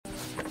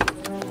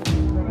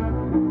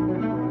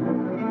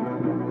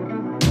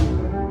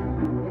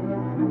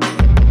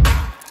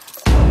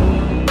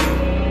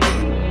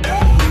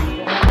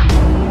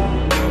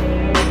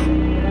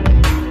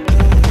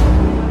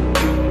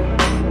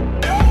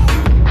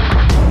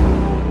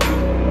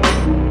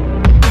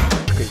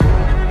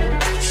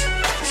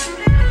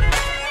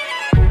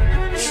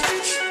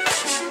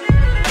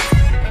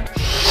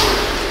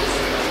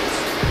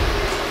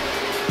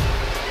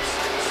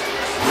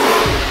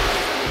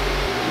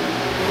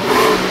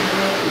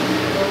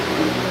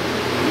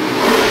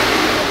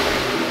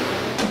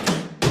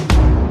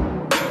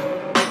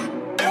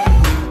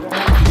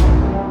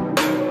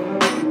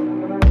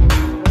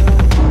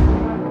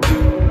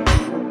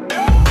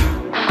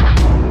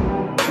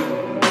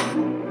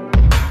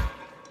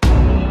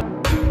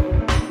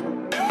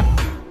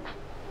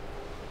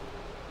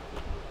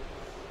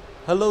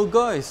Hello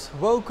guys,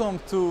 welcome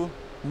to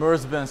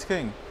Mercedes Benz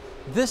King.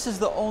 This is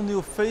the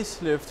all-new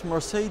facelift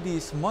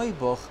Mercedes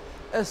Maybach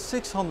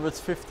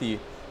S650.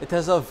 It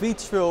has a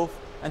V12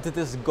 and it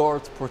is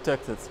guard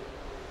protected.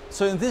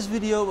 So in this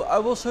video I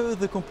will show you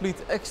the complete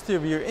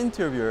exterior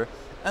interior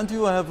and we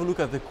will have a look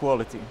at the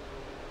quality.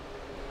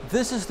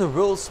 This is the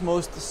world's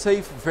most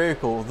safe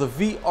vehicle, the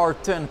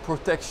VR10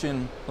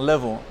 protection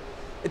level.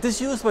 It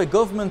is used by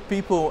government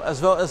people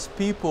as well as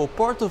people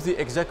part of the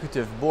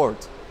executive board.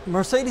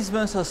 Mercedes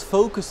Benz has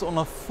focused on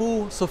a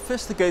full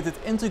sophisticated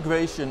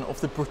integration of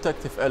the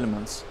protective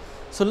elements.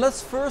 So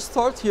let's first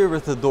start here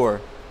with the door.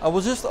 I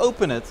will just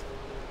open it.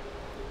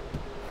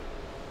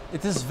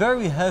 It is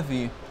very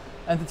heavy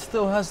and it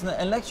still has an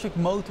electric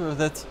motor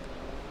that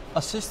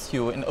assists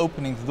you in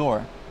opening the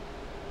door.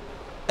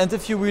 And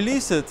if you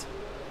release it,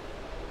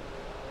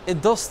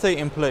 it does stay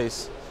in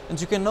place.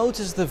 And you can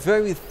notice the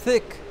very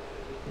thick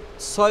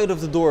side of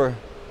the door.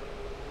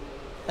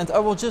 And I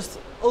will just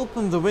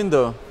open the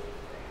window.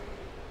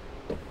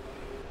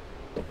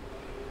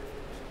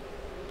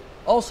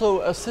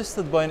 Also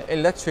assisted by an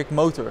electric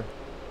motor.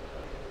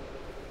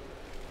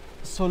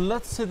 So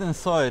let's sit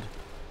inside.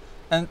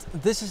 And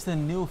this is the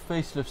new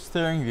facelift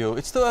steering wheel.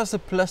 It still has the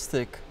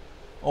plastic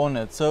on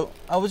it, so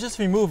I will just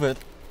remove it.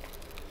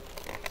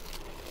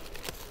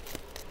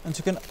 And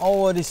you can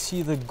already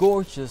see the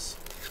gorgeous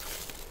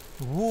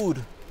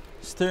wood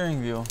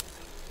steering wheel.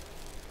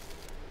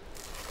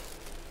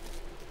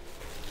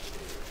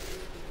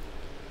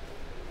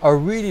 I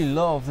really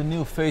love the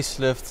new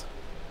facelift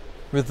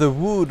with the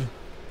wood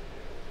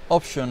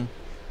option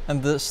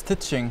and the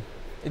stitching.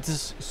 It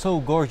is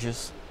so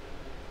gorgeous.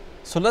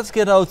 So let's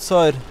get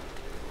outside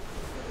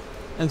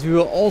and we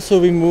will also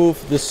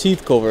remove the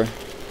seat cover.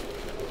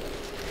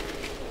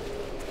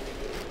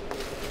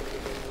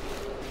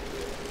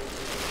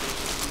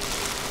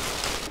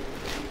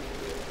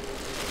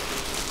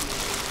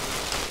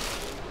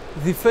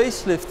 The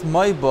facelift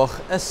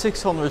Maybach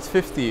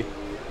S650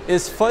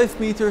 is 5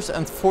 meters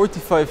and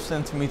 45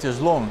 centimeters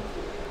long,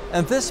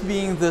 and this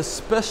being the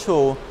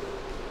special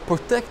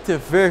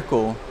protective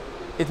vehicle,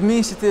 it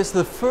means it is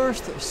the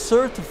first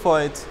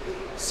certified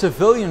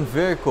civilian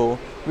vehicle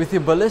with a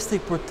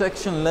ballistic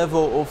protection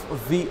level of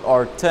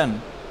VR10.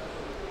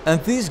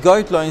 And these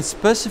guidelines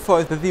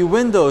specify that the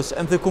windows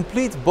and the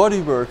complete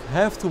bodywork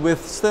have to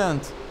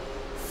withstand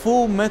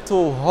full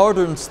metal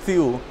hardened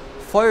steel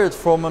fired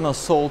from an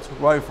assault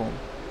rifle.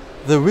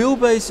 The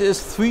wheelbase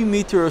is 3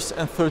 meters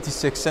and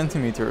 36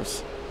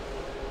 centimeters.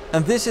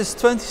 And this is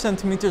 20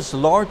 centimeters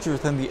larger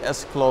than the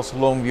S-Class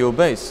long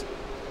wheelbase.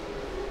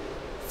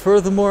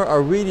 Furthermore, I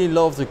really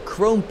love the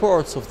chrome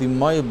parts of the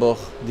Maybach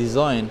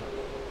design.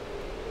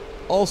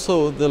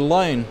 Also the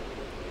line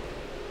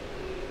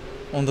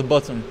on the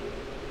bottom.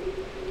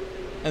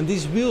 And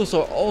these wheels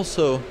are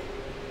also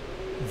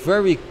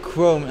very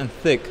chrome and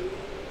thick.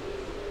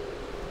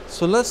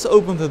 So let's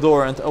open the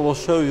door and I will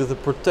show you the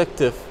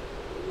protective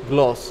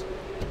glass.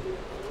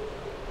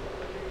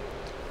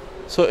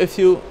 So if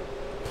you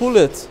pull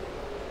it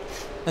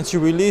and you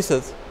release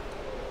it,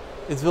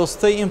 it will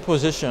stay in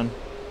position.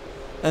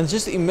 And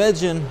just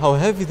imagine how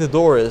heavy the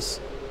door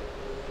is.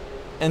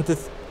 And it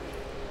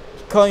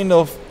kind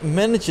of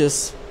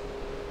manages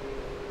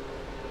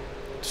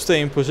to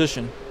stay in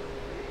position.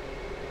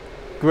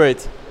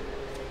 Great.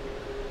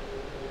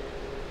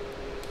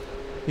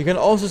 You can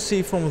also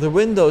see from the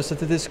windows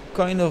that it is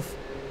kind of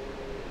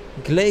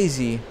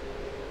glazy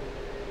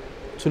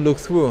to look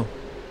through.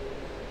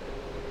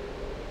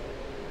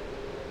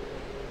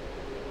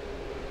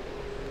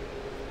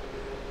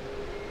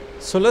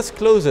 So let's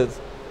close it.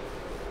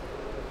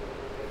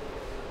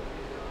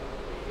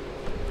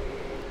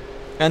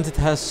 And it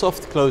has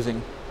soft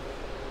closing.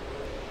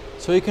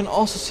 So you can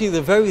also see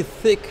the very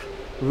thick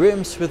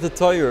rims with the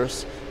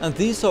tires, and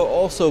these are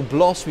also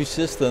blast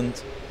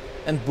resistant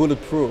and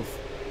bulletproof.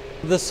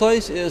 The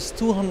size is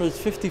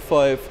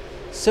 255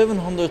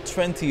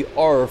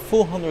 720R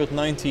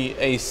 490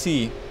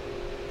 AC,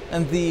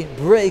 and the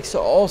brakes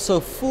are also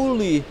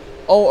fully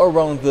all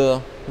around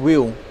the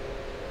wheel.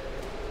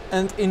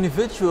 And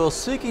individuals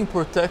seeking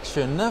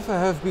protection never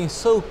have been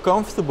so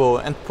comfortable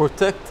and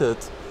protected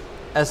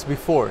as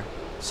before.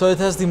 So it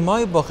has the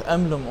Maybach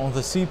emblem on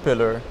the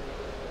C-pillar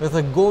with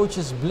a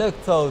gorgeous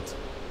blacked out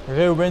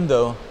rear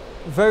window,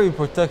 very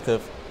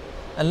protective.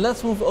 And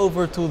let's move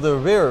over to the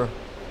rear,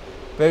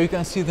 where you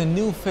can see the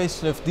new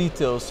facelift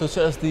details, such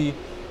as the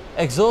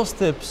exhaust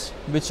tips,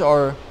 which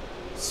are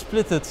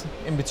splitted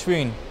in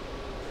between.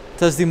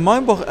 It has the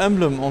Maybach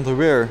emblem on the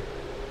rear,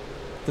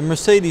 the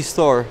Mercedes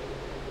star,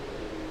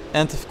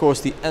 and of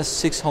course the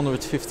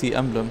S650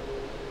 emblem.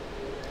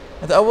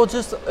 And I will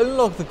just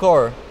unlock the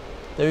car.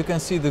 There you can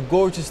see the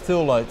gorgeous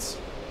taillights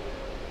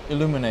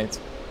illuminate.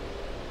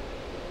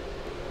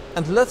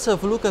 And let's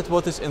have a look at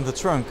what is in the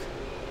trunk.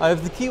 I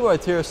have the key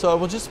right here, so I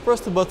will just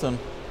press the button.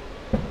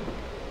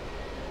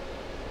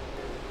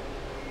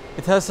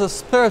 It has a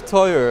spare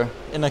tire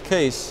in a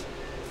case,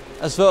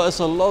 as well as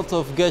a lot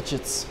of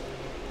gadgets.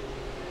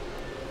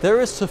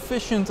 There is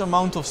sufficient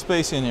amount of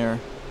space in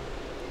here.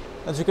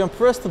 And you can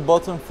press the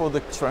button for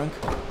the trunk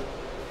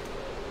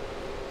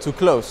to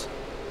close.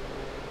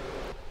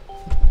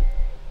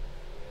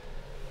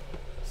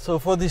 So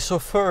for the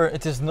chauffeur,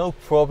 it is no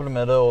problem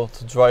at all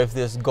to drive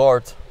this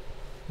guard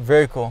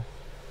vehicle.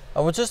 I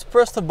will just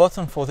press the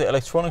button for the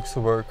electronics to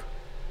work.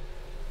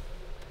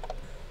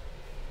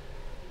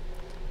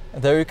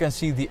 And there you can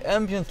see the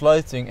ambient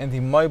lighting and the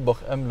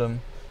Maybach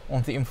emblem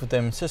on the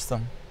infotainment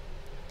system.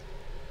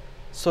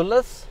 So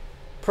let's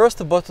press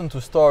the button to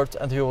start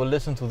and you will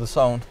listen to the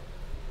sound.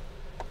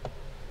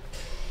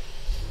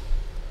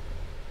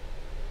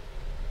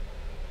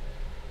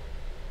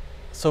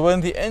 So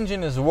when the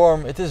engine is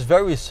warm, it is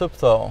very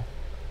subtle.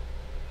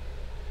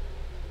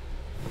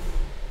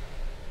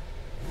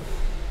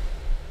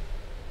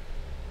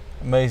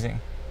 Amazing.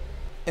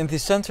 In the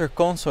center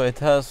console it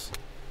has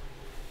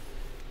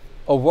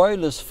a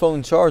wireless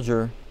phone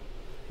charger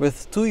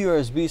with 2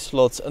 USB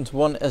slots and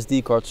 1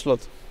 SD card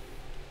slot.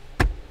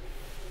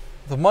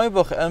 The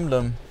Maybach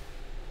emblem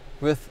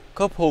with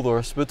cup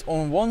holders, but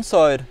on one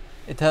side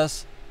it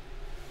has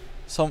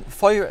some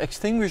fire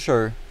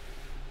extinguisher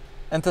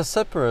and a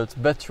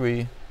separate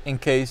battery in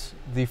case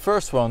the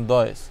first one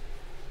dies.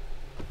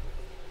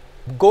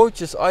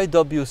 Gorgeous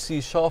IWC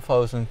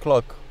Schaffhausen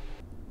clock.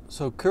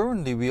 So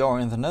currently we are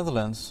in the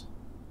Netherlands.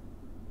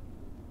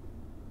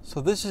 So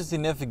this is the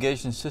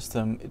navigation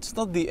system. It's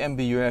not the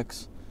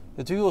MBUX,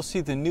 but we will see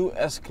the new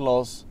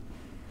S-Class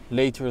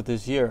later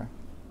this year.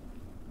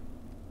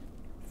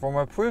 From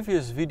my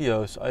previous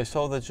videos I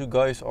saw that you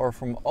guys are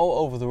from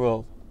all over the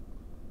world.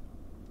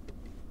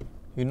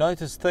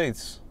 United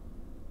States.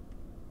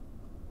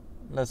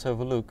 Let's have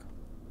a look.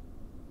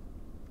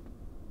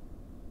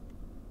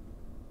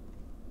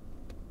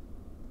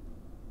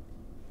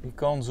 We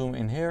can't zoom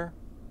in here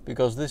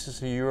because this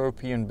is a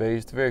European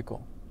based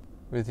vehicle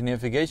with the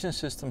navigation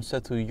system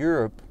set to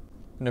Europe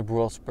in a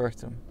broad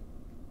spectrum.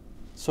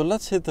 So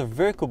let's hit the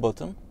vehicle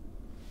button.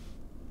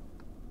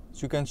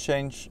 So you can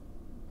change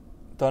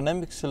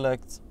dynamic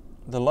select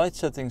the light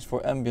settings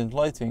for ambient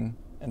lighting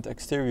and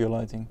exterior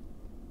lighting.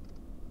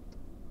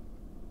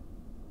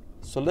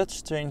 So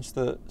let's change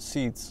the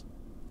seats.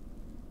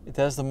 It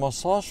has the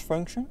massage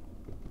function,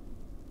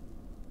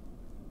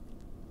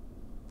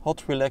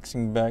 hot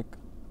relaxing back,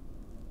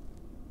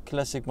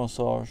 classic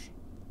massage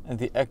and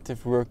the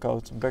active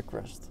workout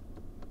backrest.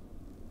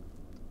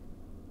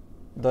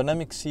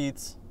 Dynamic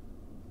seats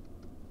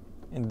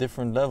in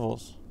different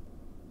levels.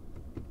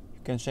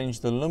 You can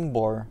change the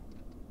lumbar,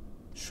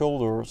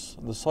 shoulders,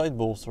 the side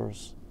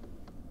bolsters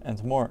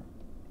and more.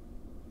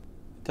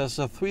 It has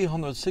a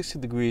 360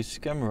 degrees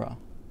camera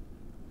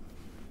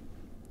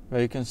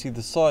where you can see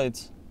the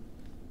sides,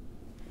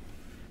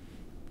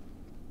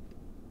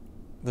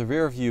 the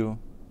rear view,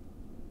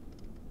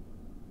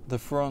 the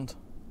front,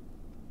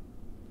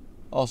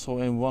 also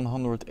in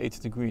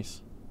 180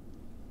 degrees.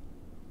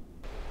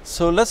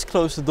 So let's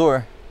close the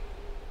door.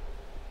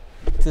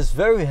 It is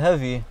very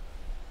heavy,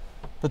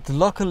 but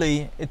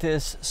luckily it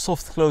is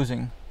soft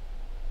closing.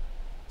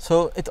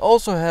 So it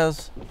also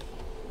has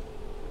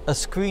a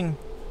screen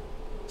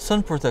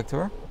sun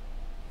protector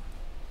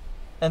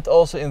and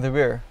also in the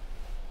rear.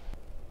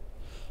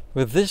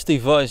 With this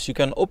device you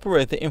can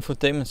operate the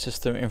infotainment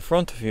system in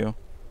front of you.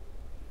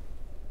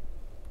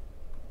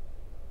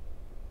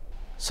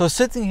 So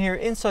sitting here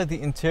inside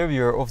the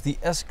interior of the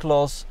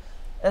S-Class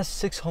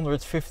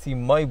S650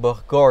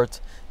 Maybach Guard,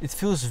 it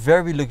feels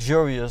very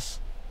luxurious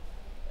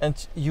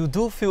and you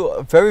do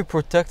feel very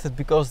protected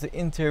because the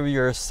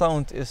interior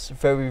sound is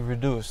very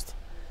reduced.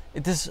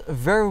 It is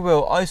very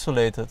well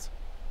isolated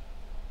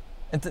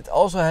and it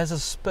also has a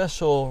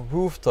special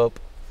rooftop.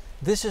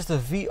 This is the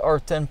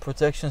VR10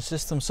 protection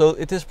system, so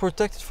it is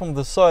protected from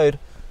the side,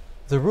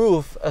 the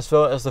roof as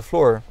well as the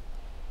floor.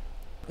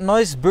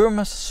 Nice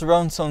Burmester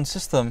surround sound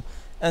system.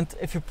 And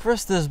if you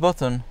press this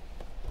button,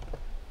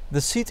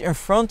 the seat in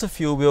front of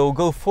you will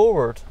go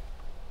forward.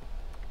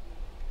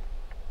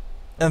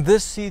 And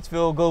this seat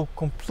will go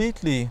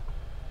completely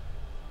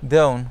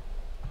down.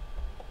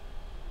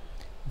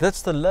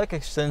 That's the leg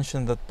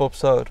extension that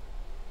pops out.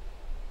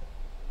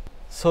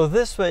 So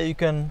this way you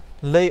can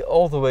lay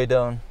all the way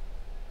down.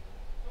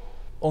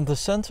 On the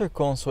center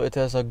console it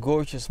has a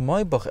gorgeous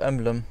Maybach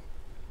emblem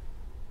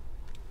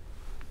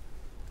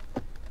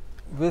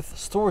with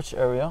storage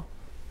area.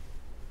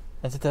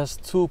 And it has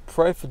 2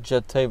 private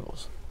jet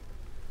tables.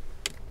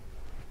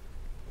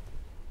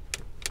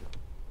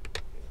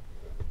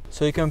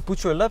 So you can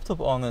put your laptop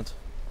on it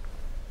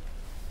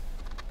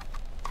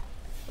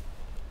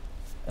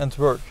and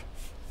work.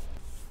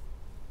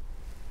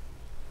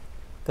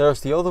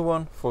 There's the other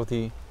one for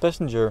the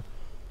passenger.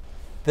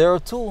 There are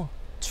 2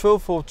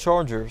 12-volt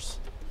chargers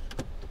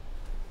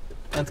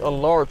and a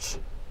large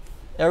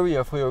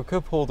area for your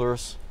cup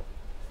holders,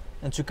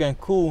 and you can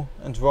cool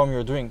and warm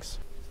your drinks.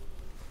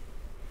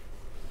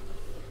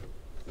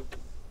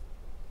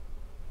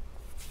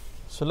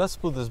 So let's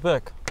put this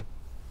back.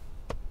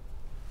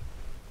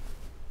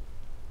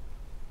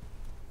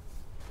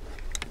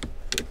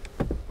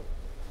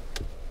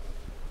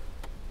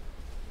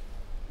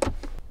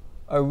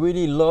 I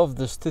really love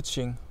the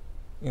stitching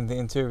in the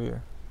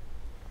interior.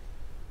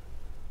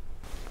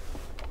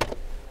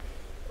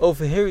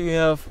 Over here you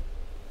have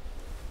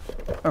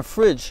a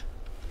fridge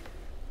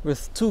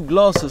with 2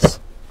 glasses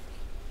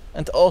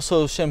and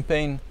also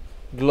champagne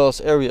glass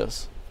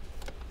areas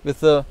with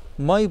the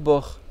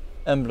Maybach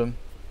emblem.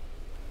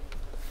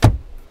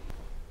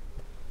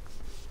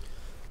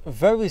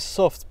 Very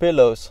soft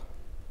pillows.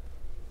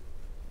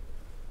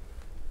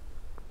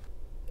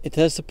 It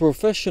has the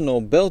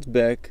professional belt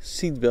bag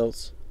seat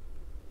belts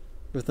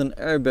with an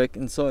airbag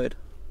inside.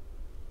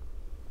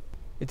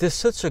 It is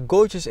such a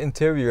gorgeous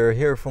interior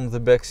here from the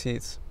back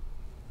seats.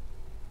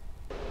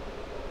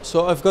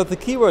 So I've got the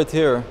key right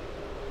here,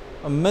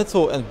 a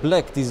metal and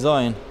black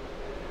design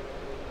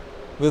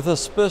with a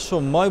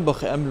special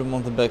Maybach emblem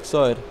on the back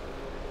side.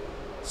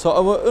 So I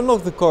will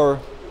unlock the car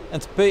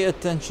and pay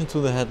attention to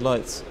the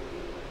headlights.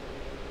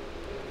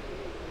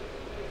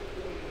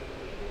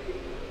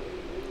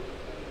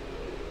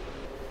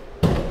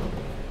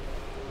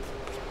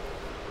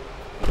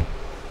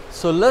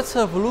 So let's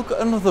have a look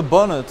under the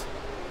bonnet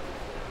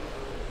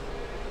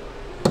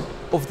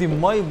of the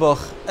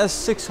Maybach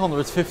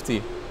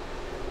S650,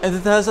 and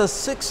it has a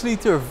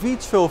 6-liter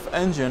V12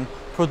 engine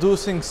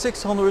producing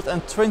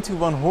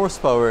 621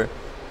 horsepower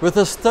with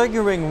a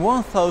staggering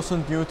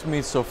 1000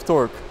 Nm of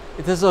torque.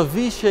 It has a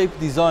V-shaped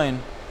design,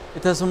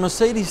 it has a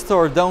Mercedes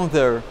star down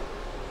there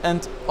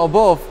and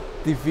above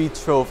the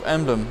V12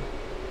 emblem.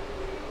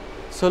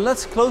 So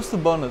let's close the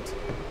bonnet.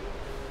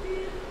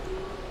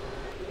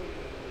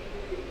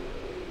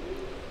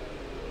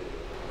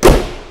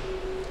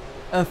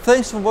 And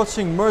thanks for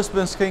watching Mercedes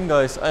Benz King,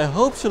 guys. I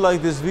hope you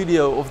like this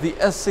video of the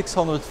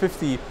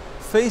S650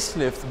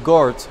 facelift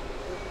guard.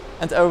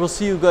 And I will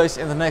see you guys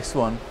in the next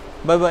one.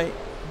 Bye bye.